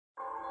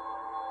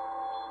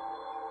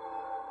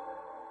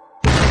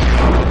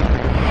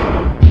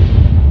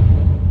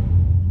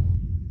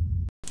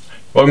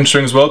Welcome to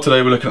StringersWorld.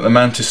 Today we're looking at the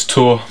Mantis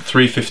Tour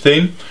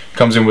 315.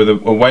 Comes in with a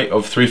weight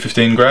of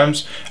 315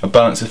 grams, a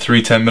balance of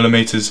 310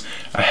 millimeters,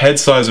 a head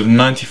size of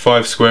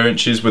 95 square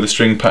inches with a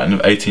string pattern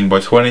of 18 by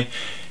 20.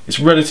 It's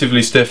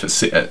relatively stiff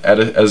at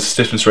a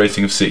stiffness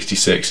rating of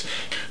 66.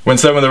 When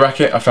sewing with the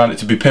racket, I found it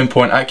to be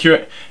pinpoint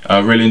accurate. I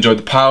really enjoyed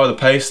the power, the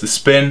pace, the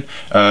spin.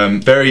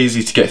 Very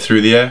easy to get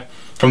through the air.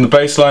 From the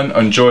baseline, I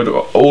enjoyed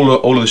all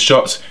of the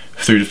shots,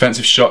 through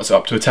defensive shots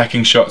up to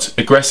attacking shots,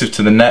 aggressive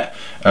to the net.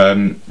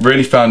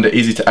 Really found it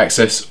easy to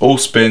access all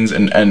spins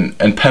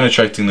and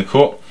penetrating the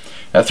court.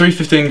 At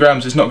 315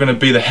 grams, it's not going to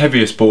be the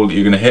heaviest ball that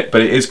you're going to hit,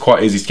 but it is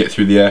quite easy to get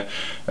through the air.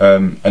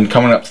 And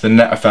coming up to the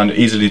net, I found it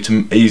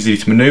easy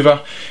to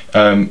manoeuvre.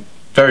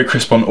 Very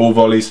crisp on all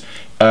volleys,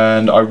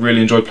 and I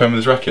really enjoyed playing with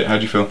this racket. How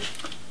do you feel?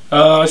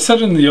 I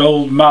said in the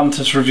old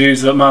Mantis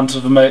reviews that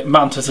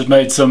Mantis had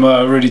made some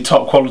really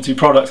top quality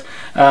products,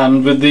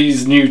 and with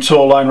these new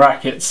tour line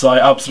rackets I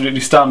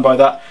absolutely stand by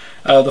that.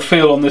 The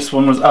feel on this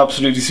one was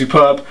absolutely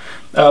superb.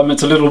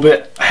 It's a little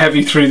bit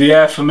heavy through the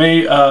air for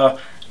me.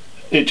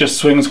 It just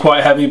swings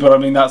quite heavy, but I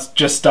mean that's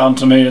just down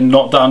to me and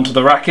not down to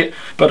the racket.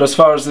 But as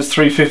far as this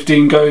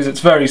 315 goes,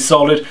 it's very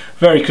solid,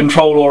 very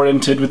control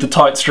oriented with the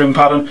tight string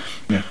pattern.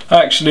 Yeah.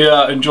 I actually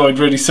enjoyed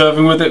really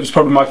serving with it. It was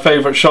probably my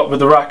favourite shot with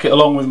the racket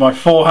along with my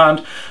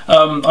forehand.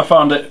 I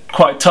found it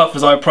quite tough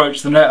as I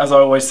approached the net. As I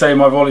always say,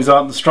 my volleys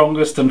aren't the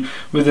strongest, and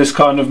with this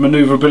kind of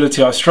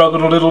manoeuvrability I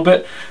struggled a little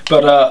bit.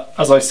 But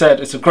as I said,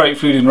 it's a great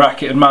feeling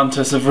racket, and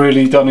Mantis have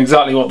really done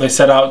exactly what they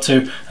set out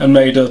to and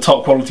made a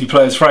top quality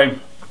player's frame.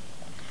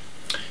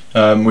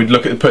 We'd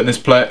look at putting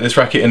this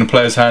racket in a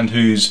player's hand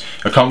who's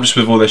accomplished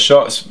with all their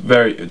shots,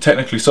 very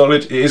technically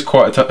solid. It is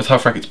quite a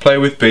tough racket to play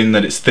with, being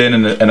that it's thin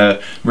and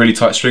a really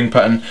tight string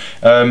pattern.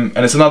 And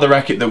it's another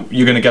racket that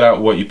you're going to get out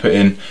what you put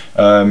in.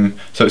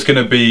 So it's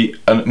going to be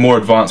a more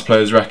advanced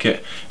player's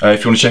racket.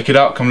 If you want to check it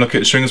out, come look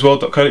at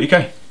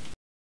StringersWorld.co.uk.